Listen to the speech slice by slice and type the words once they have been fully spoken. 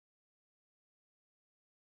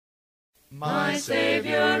My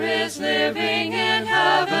Savior is living in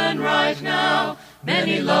heaven right now.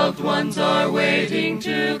 Many loved ones are waiting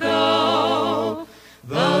to go.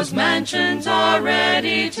 Those mansions are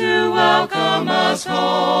ready to welcome us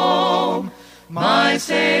home. My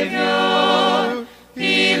Savior,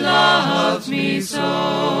 He loves me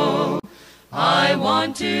so. I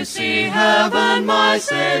want to see heaven, my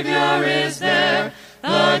Savior is there.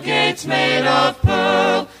 The gates made of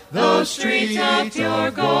pearl, those streets of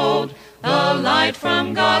pure gold. The light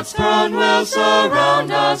from God's throne will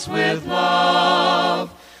surround us with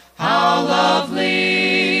love. How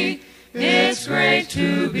lovely, it's great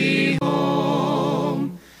to be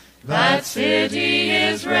home. That city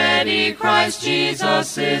is ready, Christ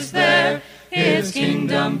Jesus is there. His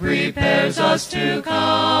kingdom prepares us to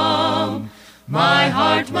come. My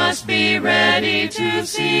heart must be ready to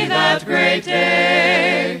see that great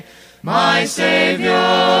day. My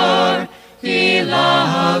Savior, He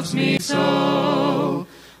loves me so.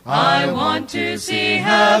 I want to see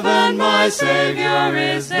heaven, my Savior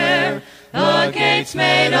is there. The gates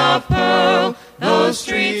made of pearl, those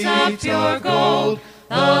streets of pure gold.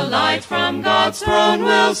 The light from God's throne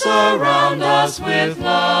will surround us with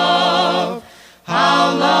love.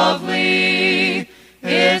 How lovely,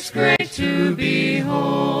 it's great to be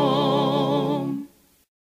home.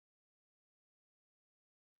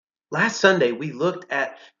 Last Sunday, we looked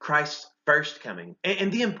at Christ's first coming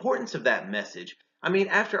and the importance of that message. I mean,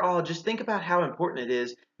 after all, just think about how important it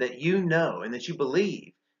is that you know and that you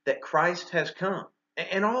believe that Christ has come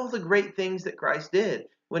and all the great things that Christ did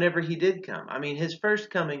whenever He did come. I mean, His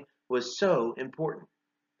first coming was so important.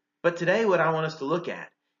 But today, what I want us to look at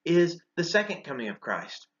is the second coming of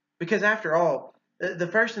Christ. Because after all, the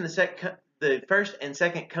first and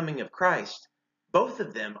second coming of Christ, both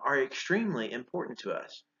of them are extremely important to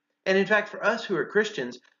us. And in fact, for us who are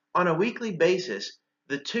Christians, on a weekly basis,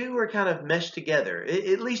 the two are kind of meshed together,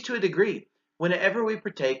 at least to a degree, whenever we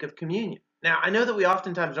partake of communion. Now, I know that we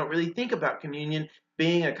oftentimes don't really think about communion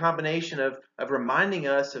being a combination of reminding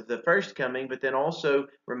us of the first coming, but then also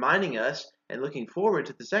reminding us and looking forward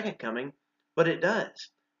to the second coming, but it does.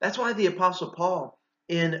 That's why the Apostle Paul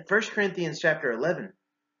in 1 Corinthians chapter 11,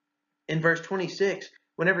 in verse 26,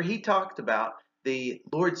 whenever he talked about the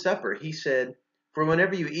Lord's Supper, he said, "For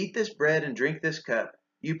whenever you eat this bread and drink this cup,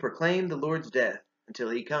 you proclaim the Lord's death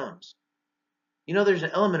until He comes." You know, there's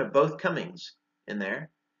an element of both comings in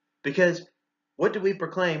there. Because what do we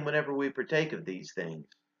proclaim whenever we partake of these things?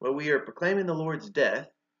 Well, we are proclaiming the Lord's death.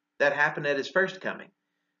 That happened at His first coming.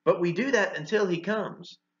 But we do that until He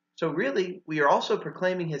comes. So really, we are also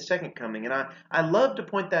proclaiming His second coming. And I love to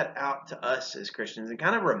point that out to us as Christians and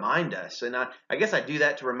kind of remind us. And I guess I do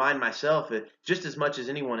that to remind myself just as much as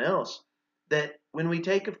anyone else that when we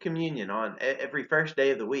take of communion on every first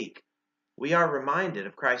day of the week, we are reminded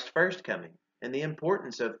of Christ's first coming and the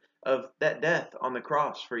importance of that death on the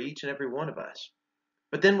cross for each and every one of us.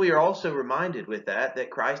 But then we are also reminded with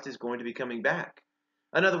that Christ is going to be coming back.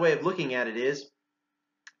 Another way of looking at it is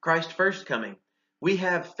Christ's first coming. We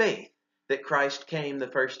have faith that Christ came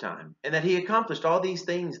the first time and that He accomplished all these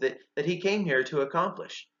things that He came here to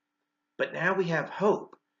accomplish. But now we have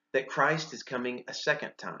hope that Christ is coming a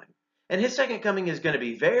second time. And His second coming is going to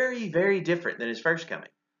be very, very different than His first coming.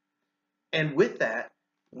 And with that,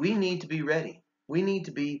 we need to be ready. We need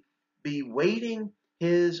to be waiting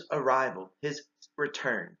His arrival, His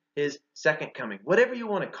return, His second coming. Whatever you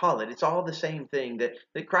want to call it, it's all the same thing,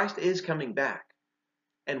 that Christ is coming back.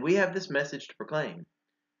 And we have this message to proclaim.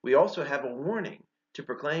 We also have a warning to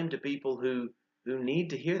proclaim to people who need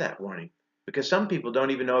to hear that warning. Because some people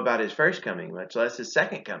don't even know about His first coming, much less His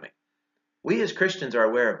second coming. We as Christians are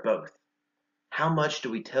aware of both. How much do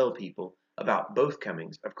we tell people about both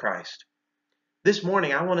comings of Christ? This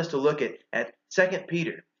morning, I want us to look at 2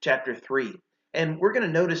 Peter chapter 3. And we're going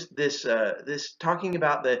to notice this talking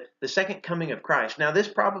about the second coming of Christ. Now, this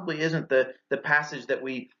probably isn't the passage that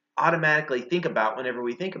we automatically think about whenever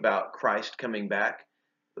we think about Christ coming back.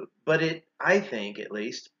 But it, I think at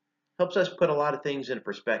least, helps us put a lot of things into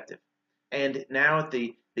perspective. And now at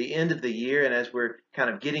the end of the year, and as we're kind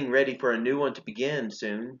of getting ready for a new one to begin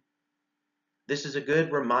soon, this is a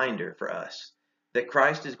good reminder for us that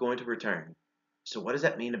Christ is going to return. So what does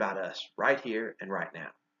that mean about us right here and right now?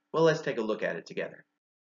 Well, let's take a look at it together.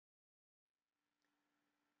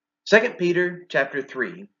 2 Peter chapter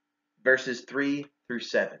 3, verses 3 through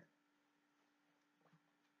 7.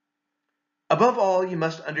 Above all, you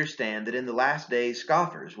must understand that in the last days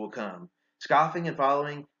scoffers will come, scoffing and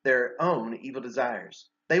following their own evil desires.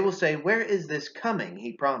 They will say, "Where is this coming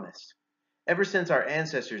He promised?" Ever since our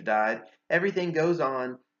ancestors died, everything goes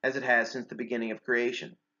on as it has since the beginning of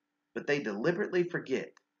creation. But they deliberately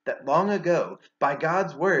forget that long ago, by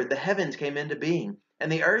God's word, the heavens came into being,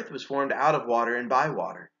 and the earth was formed out of water and by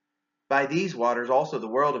water. By these waters also the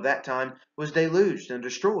world of that time was deluged and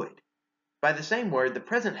destroyed. By the same word, the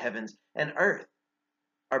present heavens and earth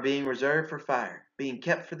are being reserved for fire, being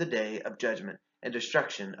kept for the day of judgment and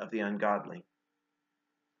destruction of the ungodly.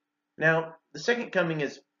 Now, the second coming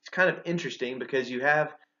is kind of interesting because you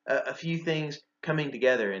have a few things coming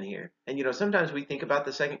together in here. And sometimes we think about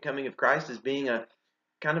the second coming of Christ as being a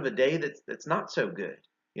kind of a day that's not so good.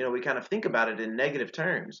 We kind of think about it in negative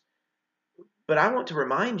terms. But I want to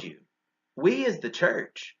remind you, we as the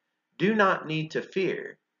church do not need to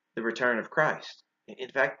fear the return of Christ. In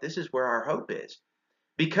fact, this is where our hope is.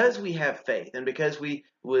 Because we have faith and because we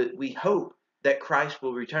hope that Christ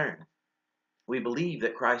will return, we believe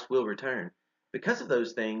that Christ will return. Because of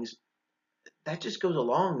those things, that just goes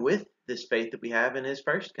along with this faith that we have in his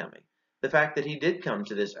first coming. The fact that he did come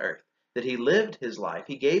to this earth, that he lived his life,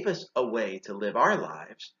 he gave us a way to live our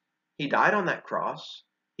lives. He died on that cross,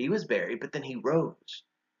 he was buried, but then he rose.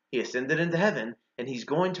 He ascended into heaven, and he's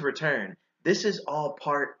going to return. This is all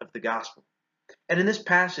part of the gospel. And in this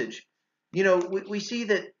passage, we see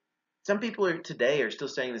that some people today are still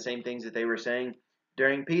saying the same things that they were saying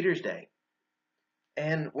during Peter's day.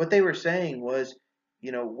 And what they were saying was,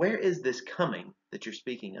 where is this coming that you're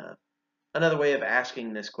speaking of? Another way of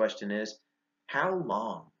asking this question is, how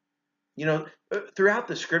long? Throughout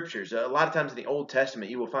the scriptures, a lot of times in the Old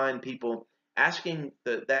Testament, you will find people asking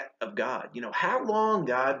that of God. How long,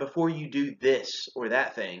 God, before you do this or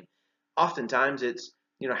that thing? Oftentimes it's,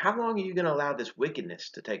 how long are you going to allow this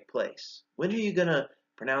wickedness to take place? When are you going to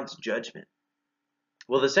pronounce judgment?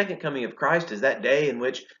 Well, the second coming of Christ is that day in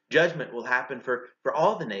which judgment will happen for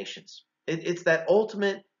all the nations. It's that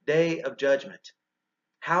ultimate day of judgment.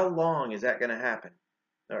 How long is that going to happen?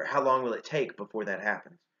 Or how long will it take before that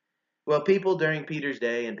happens? Well, people during Peter's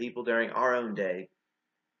day and people during our own day,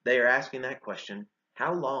 they are asking that question,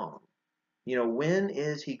 how long? When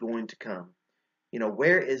is he going to come?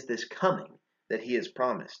 Where is this coming that he has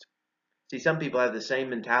promised? See, some people have the same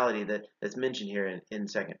mentality that's mentioned here in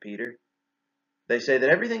 2 Peter. They say that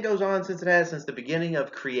everything goes on since the beginning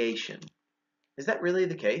of creation. Is that really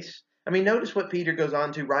the case? Notice what Peter goes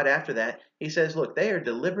on to right after that. He says, look, they are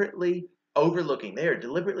deliberately overlooking, they are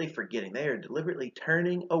deliberately forgetting, they are deliberately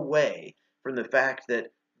turning away from the fact that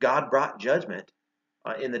God brought judgment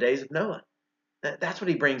in the days of Noah. That's what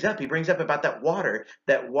he brings up. He brings up about that water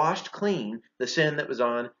that washed clean the sin that was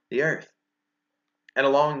on the earth. And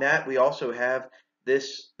along that, we also have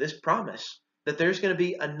this promise that there's going to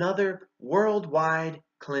be another worldwide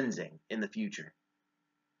cleansing in the future.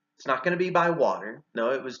 It's not going to be by water.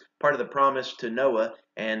 No, it was part of the promise to Noah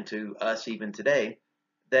and to us even today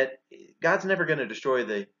that God's never going to destroy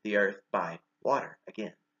the earth by water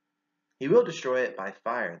again. He will destroy it by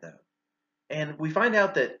fire, though. And we find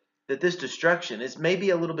out that this destruction is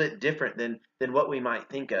maybe a little bit different than what we might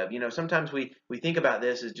think of. Sometimes we think about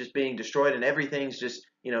this as just being destroyed and everything's just,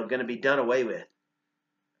 going to be done away with.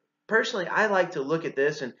 Personally, I like to look at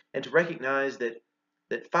this and to recognize that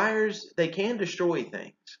fires, they can destroy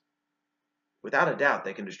things. Without a doubt,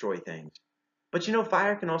 they can destroy things. But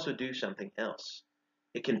fire can also do something else.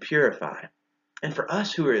 It can purify. And for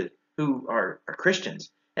us who are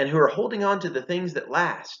Christians and who are holding on to the things that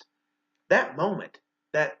last, that moment,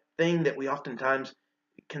 that thing that we oftentimes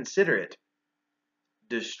consider it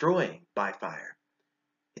destroying by fire,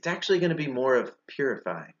 it's actually going to be more of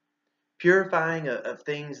purifying of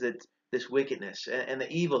things that this wickedness and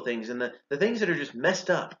the evil things and the things that are just messed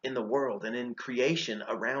up in the world and in creation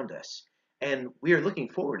around us. And we are looking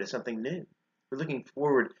forward to something new. We're looking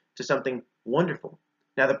forward to something wonderful.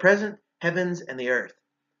 Now, the present heavens and the earth,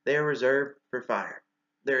 they are reserved for fire.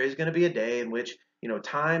 There is going to be a day in which,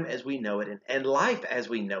 time as we know it and life as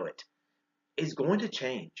we know it is going to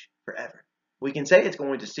change forever. We can say it's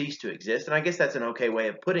going to cease to exist, and I guess that's an okay way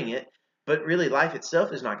of putting it, but really life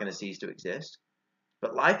itself is not going to cease to exist.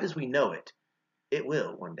 But life as we know it, it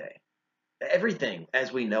will one day. Everything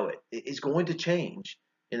as we know it is going to change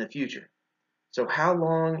in the future. So how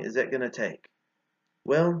long is that going to take?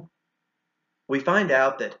 Well, we find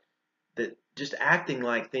out that just acting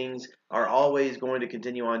like things are always going to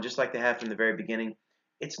continue on just like they have from the very beginning,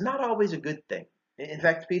 it's not always a good thing. In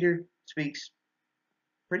fact, Peter speaks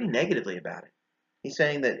pretty negatively about it. He's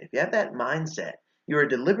saying that if you have that mindset, you are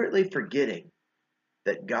deliberately forgetting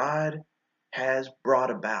that God has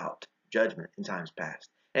brought about judgment in times past.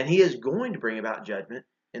 And he is going to bring about judgment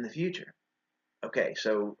in the future. Okay,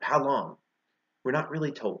 so how long? We're not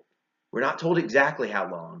really told. We're not told exactly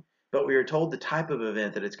how long, but we are told the type of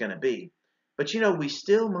event that it's going to be. But we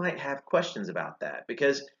still might have questions about that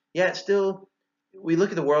because, yeah, it's still We look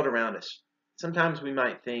at the world around us. Sometimes we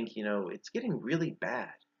might think, it's getting really bad.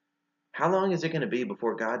 How long is it going to be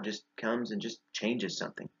before God just comes and just changes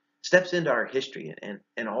something, steps into our history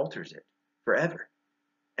and alters it forever?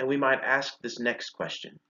 And we might ask this next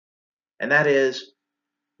question, and that is,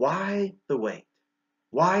 why the wait?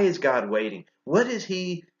 Why is God waiting? What is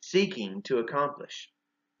he seeking to accomplish?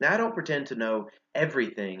 Now, I don't pretend to know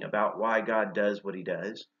everything about why God does what he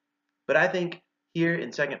does, but I think here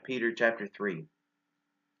in 2 Peter chapter 3,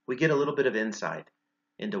 we get a little bit of insight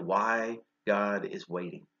into why God is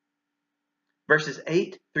waiting. Verses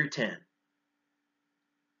 8 through 10.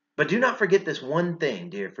 But do not forget this one thing,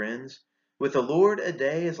 dear friends. With the Lord, a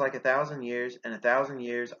day is like 1,000 years, and 1,000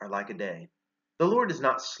 years are like a day. The Lord is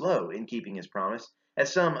not slow in keeping his promise,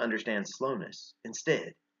 as some understand slowness.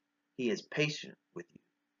 Instead, he is patient with you,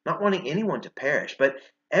 not wanting anyone to perish, but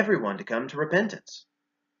everyone to come to repentance.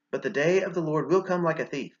 But the day of the Lord will come like a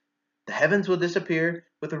thief. The heavens will disappear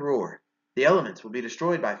with a roar. The elements will be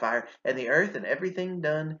destroyed by fire, and the earth and everything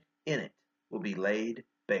done in it will be laid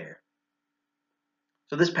bare.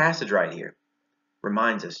 So this passage right here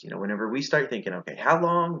reminds us, whenever we start thinking, okay, how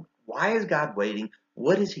long? Why is God waiting?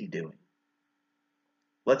 What is he doing?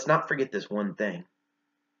 Let's not forget this one thing.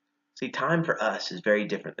 See, time for us is very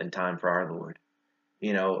different than time for our Lord.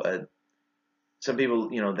 Some people,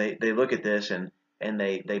 they look at this and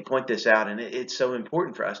they point this out, and it's so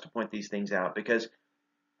important for us to point these things out because,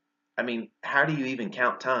 how do you even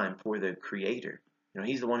count time for the Creator?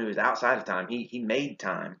 He's the one who is outside of time. He made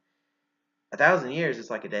time. 1,000 years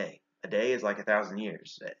is like a day. A day is like 1,000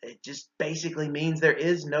 years. It just basically means there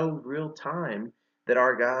is no real time that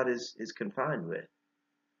our God is confined with.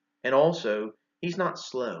 And also, he's not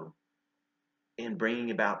slow in bringing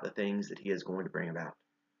about the things that he is going to bring about.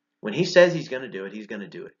 When he says he's going to do it, he's going to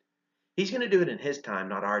do it. He's going to do it in his time,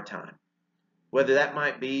 not our time. Whether that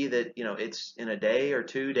might be that, it's in a day or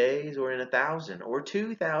 2 days or in 1,000 or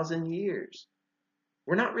 2,000 years.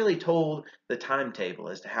 We're not really told the timetable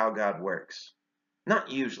as to how God works. Not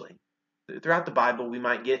usually. Throughout the Bible, we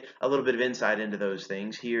might get a little bit of insight into those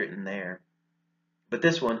things here and there. But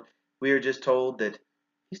this one, we are just told that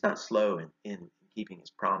he's not slow in keeping his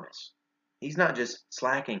promise. He's not just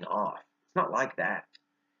slacking off. It's not like that.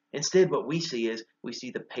 Instead, what we see is we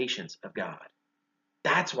see the patience of God.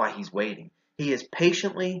 That's why he's waiting. He is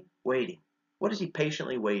patiently waiting. What is he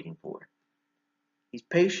patiently waiting for? He's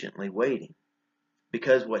patiently waiting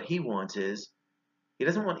because what he wants is he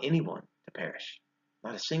doesn't want anyone to perish.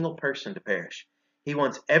 Not a single person to perish. He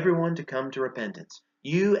wants everyone to come to repentance.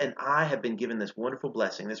 You and I have been given this wonderful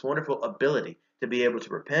blessing, this wonderful ability to be able to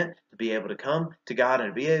repent, to be able to come to God, and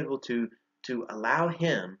to be able to allow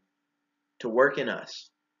him to work in us,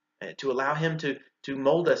 to allow him to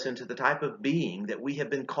mold us into the type of being that we have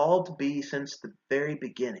been called to be since the very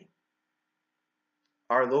beginning.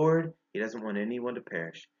 Our Lord, he doesn't want anyone to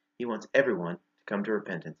perish. He wants everyone to come to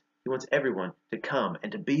repentance. He wants everyone to come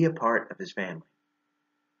and to be a part of his family.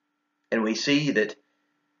 And we see that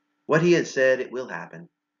what he has said, it will happen.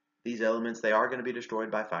 These elements, they are going to be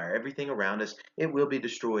destroyed by fire. Everything around us, it will be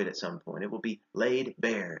destroyed at some point. It will be laid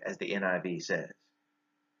bare, as the NIV says.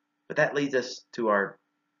 But that leads us to our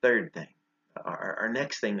third thing, our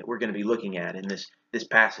next thing that we're going to be looking at in this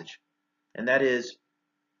passage. And that is,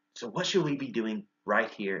 so what should we be doing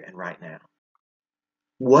right here and right now?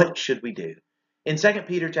 What should we do? In 2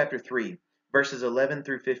 Peter chapter 3, verses 11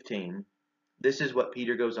 through 15, this is what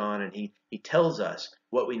Peter goes on, and he tells us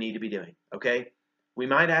what we need to be doing, okay? We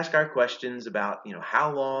might ask our questions about,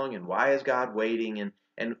 how long and why is God waiting,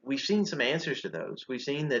 and we've seen some answers to those. We've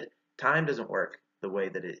seen that time doesn't work the way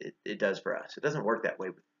that it does for us. It doesn't work that way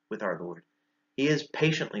with our Lord. He is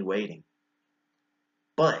patiently waiting.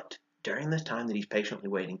 But during this time that he's patiently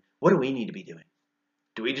waiting, what do we need to be doing?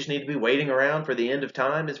 Do we just need to be waiting around for the end of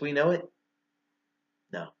time as we know it?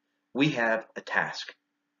 No. We have a task.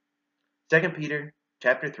 2 Peter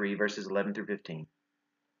chapter 3, verses 11 through 15.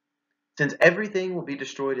 Since everything will be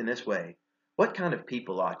destroyed in this way, what kind of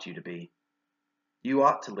people ought you to be? You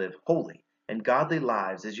ought to live holy and godly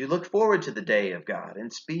lives as you look forward to the day of God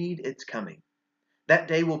and speed its coming. That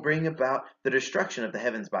day will bring about the destruction of the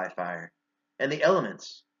heavens by fire, and the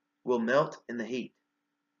elements will melt in the heat.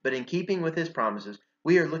 But in keeping with his promises,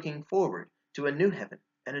 we are looking forward to a new heaven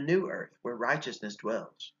and a new earth where righteousness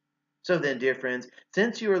dwells. So then, dear friends,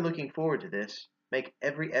 since you are looking forward to this, make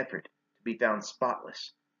every effort to be found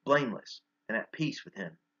spotless, blameless, and at peace with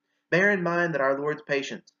him. Bear in mind that our Lord's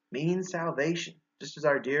patience means salvation, just as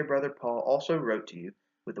our dear brother Paul also wrote to you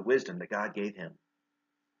with the wisdom that God gave him.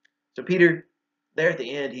 So Peter, there at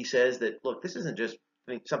the end, he says that, look, this isn't just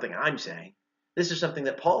something I'm saying. This is something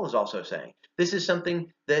that Paul is also saying. This is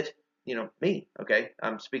something that, me, okay?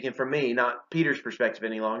 I'm speaking from me, not Peter's perspective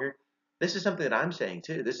any longer. This is something that I'm saying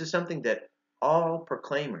too. This is something that all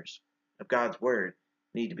proclaimers of God's word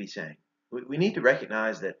need to be saying. We need to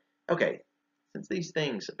recognize that, okay, since these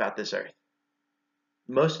things about this earth,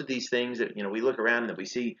 most of these things that, we look around and that we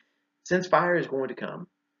see, since fire is going to come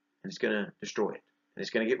and it's going to destroy it, and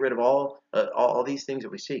it's going to get rid of all these things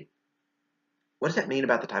that we see. What does that mean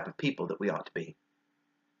about the type of people that we ought to be?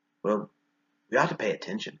 Well, we ought to pay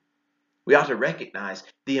attention. We ought to recognize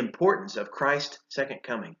the importance of Christ's second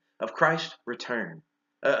coming, of Christ's return,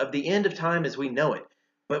 of the end of time as we know it.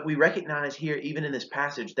 But we recognize here, even in this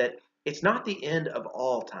passage, that it's not the end of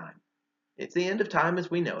all time. It's the end of time as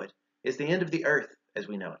we know it. It's the end of the earth as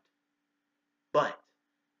we know it. But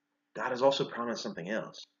God has also promised something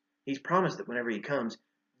else. He's promised that whenever he comes,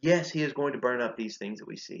 yes, he is going to burn up these things that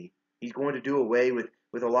we see. He's going to do away with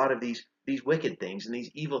a lot of these wicked things and these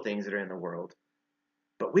evil things that are in the world.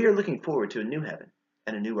 But we are looking forward to a new heaven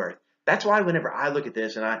and a new earth. That's why whenever I look at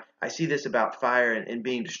this and I see this about fire and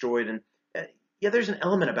being destroyed, and there's an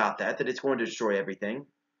element about that it's going to destroy everything.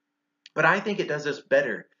 But I think it does us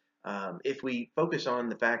better if we focus on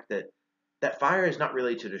the fact that fire is not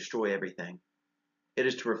really to destroy everything. It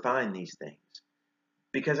is to refine these things.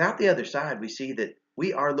 Because out the other side, we see that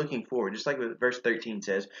we are looking forward, just like what verse 13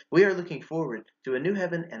 says, we are looking forward to a new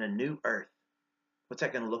heaven and a new earth. What's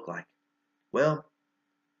that going to look like? Well,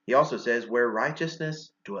 he also says where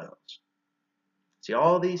righteousness dwells. See,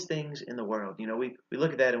 all these things in the world, we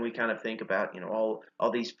look at that and we kind of think about,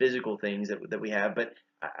 all these physical things that we have. But,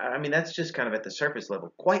 I mean, that's just kind of at the surface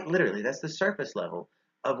level. Quite literally, that's the surface level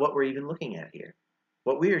of what we're even looking at here.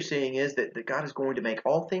 What we are seeing is that God is going to make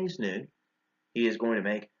all things new. He is going to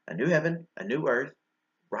make a new heaven, a new earth.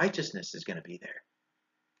 Righteousness is going to be there.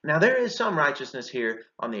 Now, there is some righteousness here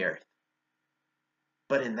on the earth.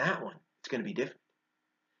 But in that one, it's going to be different.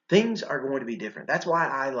 Things are going to be different. That's why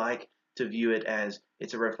I like to view it as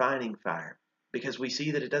it's a refining fire, because we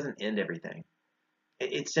see that it doesn't end everything.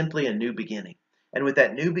 It's simply a new beginning. And with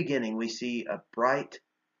that new beginning, we see a bright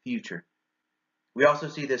future. We also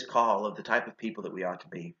see this call of the type of people that we ought to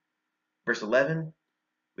be. Verse 11,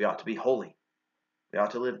 we ought to be holy. We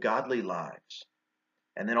ought to live godly lives.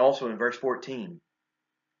 And then also in verse 14,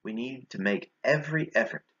 we need to make every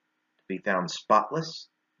effort to be found spotless,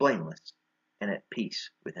 blameless, and at peace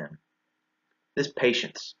with him. This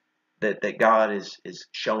patience that God is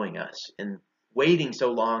showing us in waiting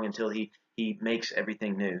so long until he makes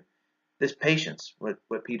everything new. This patience,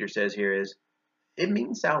 what Peter says here is, it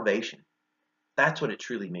means salvation. That's what it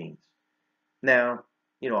truly means. Now,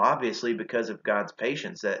 obviously because of God's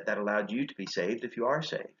patience that allowed you to be saved if you are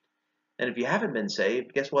saved. And if you haven't been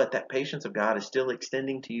saved, guess what? That patience of God is still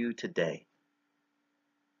extending to you today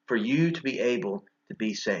for you to be able to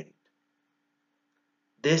be saved.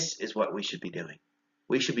 This is what we should be doing.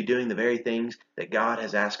 We should be doing the very things that God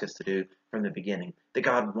has asked us to do from the beginning, that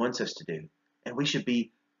God wants us to do. And we should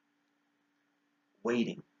be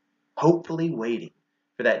waiting, hopefully waiting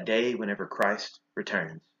for that day whenever Christ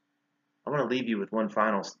returns. I want to leave you with one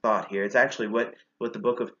final thought here. It's actually what the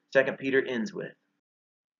book of 2 Peter ends with.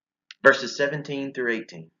 Verses 17 through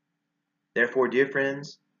 18. Therefore, dear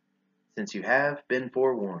friends, since you have been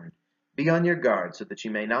forewarned, be on your guard so that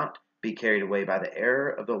you may not be carried away by the error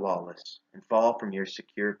of the lawless and fall from your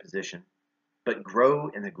secure position, but grow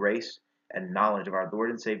in the grace and knowledge of our Lord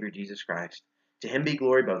and Savior Jesus Christ. To him be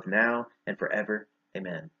glory both now and forever.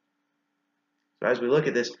 Amen. So as we look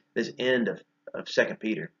at this end of 2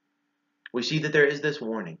 Peter, we see that there is this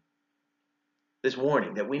warning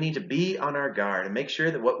that we need to be on our guard and make sure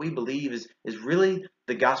that what we believe is really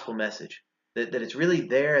the gospel message, that it's really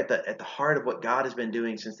there at the heart of what God has been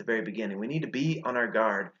doing since the very beginning. We need to be on our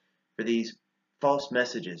guard for these false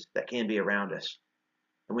messages that can be around us.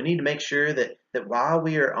 And we need to make sure that while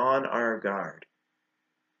we are on our guard,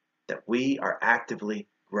 that we are actively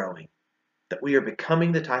growing, that we are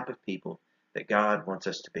becoming the type of people that God wants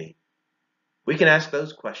us to be. We can ask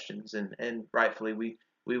those questions, and rightfully we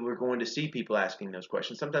were going to see people asking those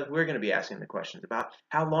questions. Sometimes we're going to be asking the questions about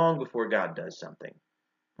how long before God does something.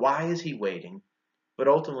 Why is he waiting? But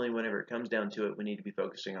ultimately, whenever it comes down to it, we need to be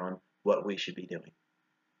focusing on what we should be doing.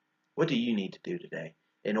 What do you need to do today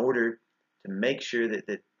in order to make sure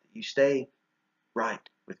that you stay right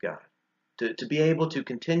with God? To be able to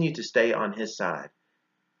continue to stay on his side?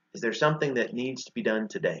 Is there something that needs to be done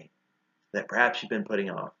today that perhaps you've been putting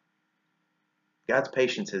off? God's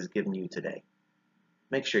patience has given you today.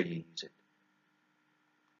 Make sure you use it.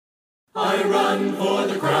 I run for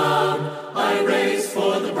the crown, I race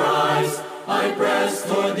for the prize, I press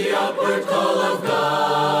toward the upward call of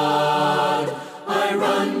God. I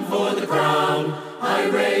run for the crown, I I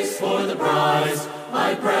race for the prize.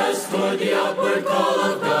 I press toward the upward call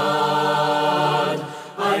of God.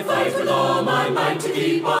 I fight with all my might to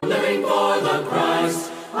keep on living for the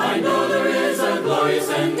Christ. I know there is a glorious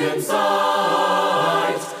end in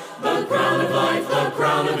sight. The crown of life, the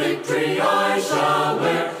crown of victory I shall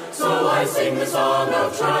wear. So I sing the song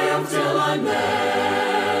of triumph till I'm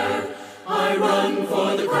there. I run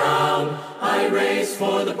for the crown, I race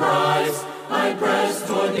for the prize. I press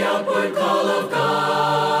toward the upward call of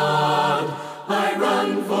God. I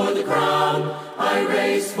run for the crown, I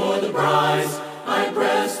race for the prize. I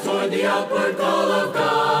press toward the upward call of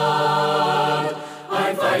God.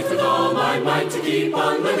 I fight with all my might to keep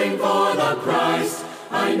on living for the Christ.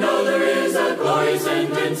 I know there is a glorious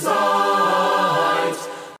end in sight.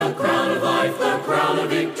 The crown of life, the crown of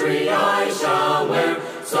victory I shall wear.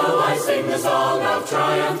 So I sing the song of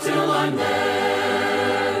triumph till I'm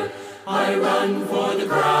there. I run for the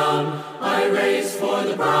crown, I race for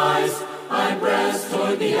the prize. I press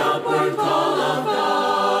toward the upward call of God.